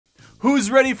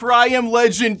Who's ready for I Am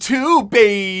Legend 2,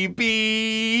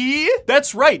 baby?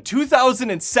 That's right,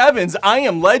 2007's I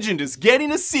Am Legend is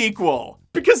getting a sequel.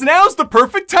 Because now's the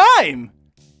perfect time.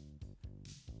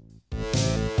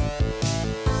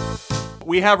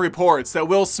 We have reports that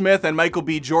Will Smith and Michael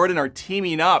B. Jordan are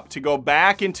teaming up to go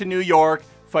back into New York,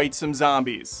 fight some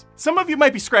zombies. Some of you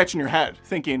might be scratching your head,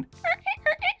 thinking,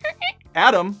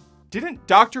 Adam, didn't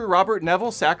Dr. Robert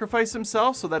Neville sacrifice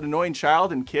himself so that annoying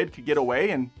child and kid could get away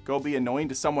and go be annoying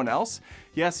to someone else?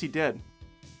 Yes, he did.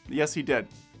 Yes, he did.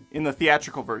 In the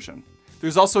theatrical version.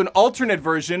 There's also an alternate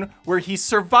version where he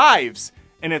survives,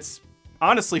 and it's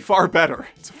honestly far better.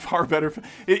 It's far better.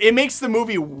 It makes the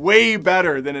movie way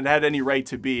better than it had any right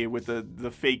to be with the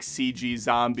fake CG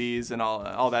zombies and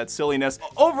all that silliness.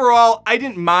 Overall, I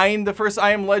didn't mind the first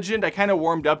I Am Legend. I kind of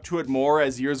warmed up to it more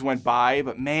as years went by,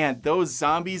 but man, those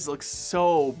zombies look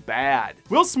so bad.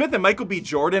 Will Smith and Michael B.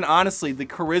 Jordan, honestly, the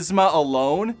charisma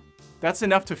alone, that's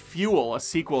enough to fuel a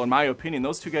sequel in my opinion.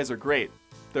 Those two guys are great.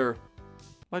 They're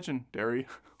legendary.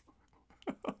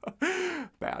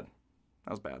 Bad. That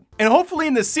was bad. And hopefully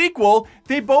in the sequel,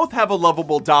 they both have a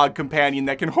lovable dog companion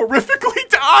that can horrifically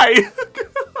die.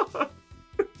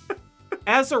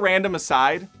 As a random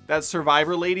aside, that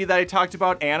survivor lady that I talked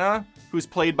about, Anna, who's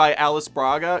played by Alice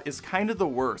Braga, is kind of the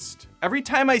worst. Every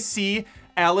time I see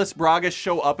Alice Braga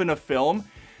show up in a film,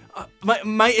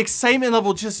 my excitement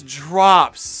level just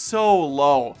drops so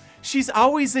low. She's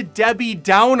always a Debbie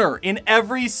Downer in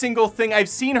every single thing I've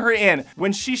seen her in.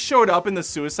 When she showed up in the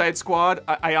Suicide Squad,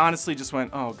 I honestly just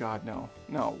went, oh God, no,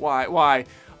 why?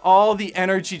 All the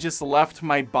energy just left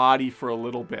my body for a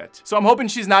little bit. So I'm hoping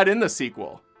she's not in the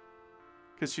sequel.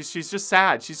 Because she's just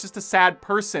sad. She's just a sad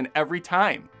person every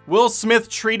time. Will Smith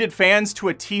treated fans to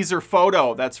a teaser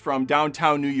photo that's from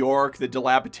downtown New York, the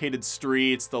dilapidated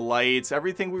streets, the lights,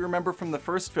 everything we remember from the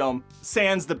first film,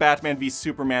 sans the Batman v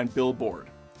Superman billboard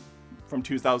from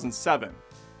 2007.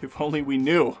 If only we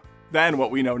knew then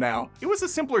what we know now. It was a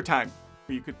simpler time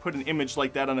where you could put an image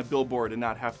like that on a billboard and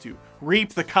not have to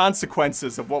reap the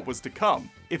consequences of what was to come.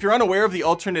 If you're unaware of the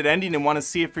alternate ending and want to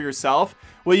see it for yourself,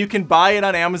 well, you can buy it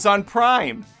on Amazon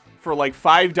Prime for like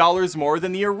 $5 more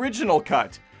than the original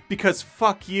cut. Because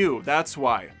fuck you, that's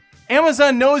why.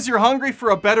 Amazon knows you're hungry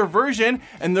for a better version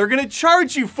and they're gonna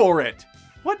charge you for it.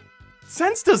 What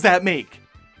sense does that make?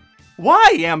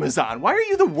 Why, Amazon? Why are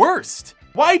you the worst?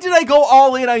 Why did I go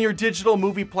all in on your digital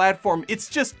movie platform? It's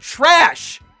just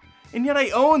trash. And yet I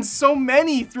own so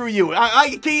many through you.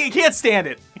 I can't stand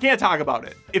it. I can't talk about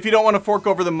it. If you don't want to fork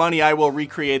over the money, I will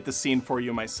recreate the scene for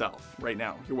you myself right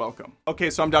now. You're welcome.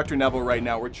 Okay, so I'm Dr. Neville right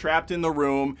now. We're trapped in the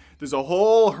room. There's a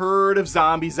whole herd of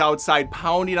zombies outside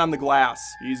pounding on the glass.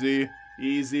 Easy,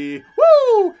 easy.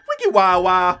 Woo! Wiki wah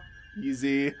wah.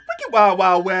 Easy. Wiki wah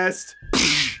wah west.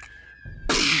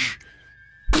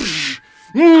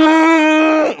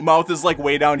 Mouth is like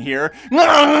way down here.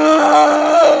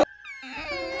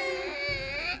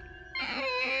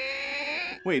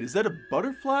 Wait, is that a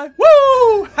butterfly?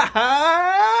 Woo! Ha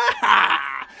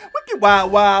ha! Wiki wow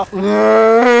wow.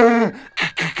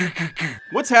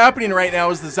 What's happening right now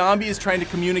is the zombie is trying to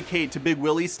communicate to Big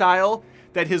Willie style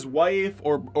that his wife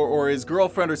or his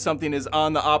girlfriend or something is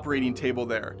on the operating table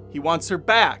there. He wants her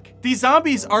back. These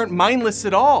zombies aren't mindless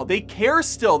at all. They care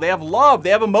still. They have love.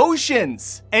 They have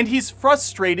emotions. And he's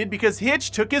frustrated because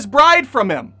Hitch took his bride from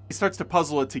him. He starts to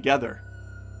puzzle it together.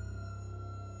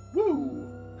 Woo.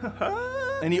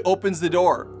 And he opens the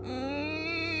door.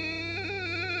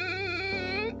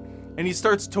 And he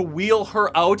starts to wheel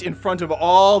her out in front of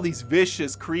all these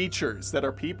vicious creatures that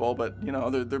are people, but you know,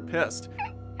 they're pissed.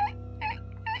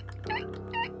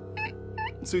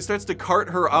 So he starts to cart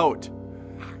her out.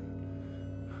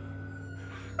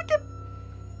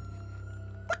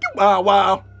 Wow,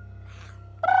 wow.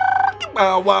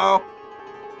 Wow, wow.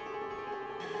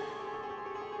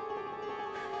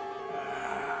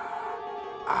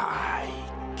 I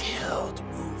killed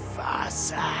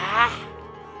Mufasa.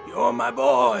 You're my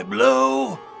boy,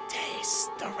 Blue.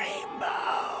 Taste the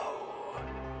rainbow.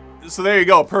 So there you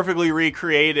go, perfectly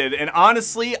recreated. And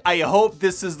honestly, I hope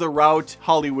this is the route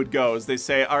Hollywood goes. They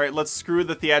say, all right, let's screw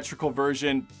the theatrical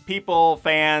version. People,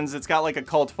 fans, it's got like a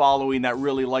cult following that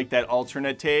really like that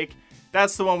alternate take.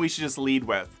 That's the one we should just lead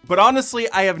with. But honestly,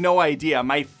 I have no idea.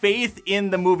 My faith in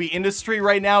the movie industry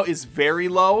right now is very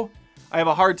low. I have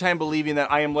a hard time believing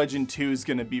that I Am Legend 2 is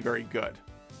gonna be very good.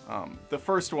 The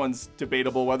first one's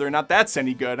debatable whether or not that's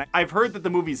any good. I've heard that the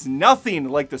movie's nothing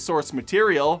like the source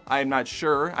material. I'm not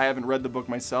sure. I haven't read the book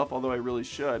myself, although I really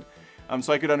should.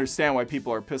 So I could understand why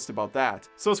people are pissed about that.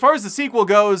 So as far as the sequel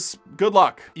goes, good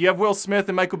luck. You have Will Smith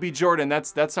and Michael B. Jordan.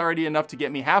 That's already enough to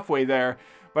get me halfway there.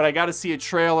 but I gotta see a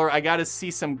trailer. I gotta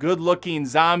see some good-looking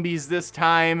zombies this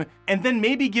time. And then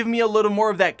maybe give me a little more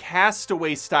of that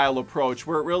Castaway style approach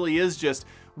where it really is just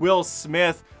Will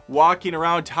Smith walking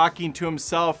around talking to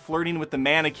himself, flirting with the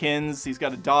mannequins. He's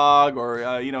got a dog,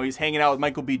 or you know, he's hanging out with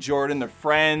Michael B. Jordan, they're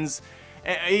friends.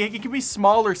 It can be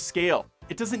smaller scale.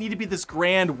 It doesn't need to be this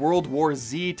grand World War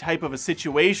Z type of a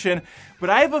situation, but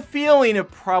I have a feeling it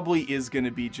probably is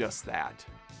gonna be just that.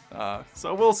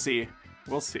 So we'll see.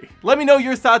 We'll see. Let me know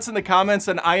your thoughts in the comments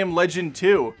on I Am Legend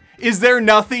 2. Is there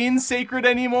nothing sacred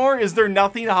anymore? Is there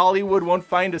nothing Hollywood won't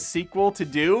find a sequel to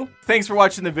do? Thanks for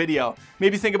watching the video.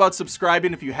 Maybe think about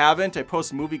subscribing if you haven't. I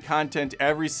post movie content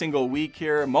every single week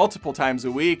here, multiple times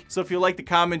a week. So if you like the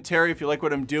commentary, if you like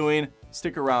what I'm doing,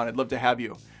 stick around. I'd love to have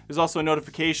you. There's also a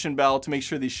notification bell to make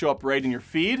sure these show up right in your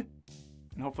feed.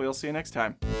 And hopefully I'll see you next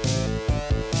time.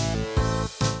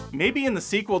 Maybe in the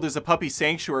sequel, there's a puppy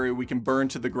sanctuary we can burn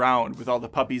to the ground with all the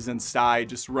puppies inside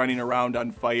just running around on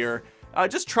fire.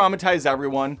 Just traumatize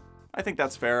everyone. I think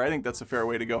that's fair. I think that's a fair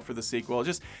way to go for the sequel.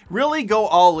 Just really go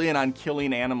all in on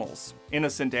killing animals,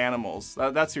 innocent animals.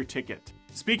 That's your ticket.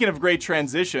 Speaking of great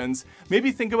transitions,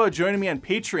 maybe think about joining me on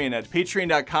Patreon at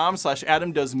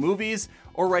patreon.com/AdamDoesMovies,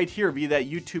 or right here via that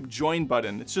YouTube join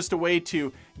button. It's just a way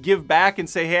to give back and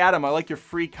say, hey Adam, I like your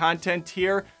free content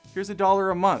here. Here's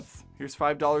 $1 a month. Here's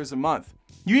 $5 a month.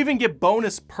 You even get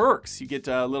bonus perks. You get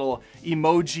little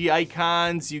emoji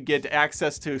icons. You get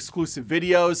access to exclusive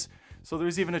videos. So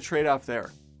there's even a trade-off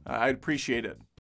there. I'd appreciate it.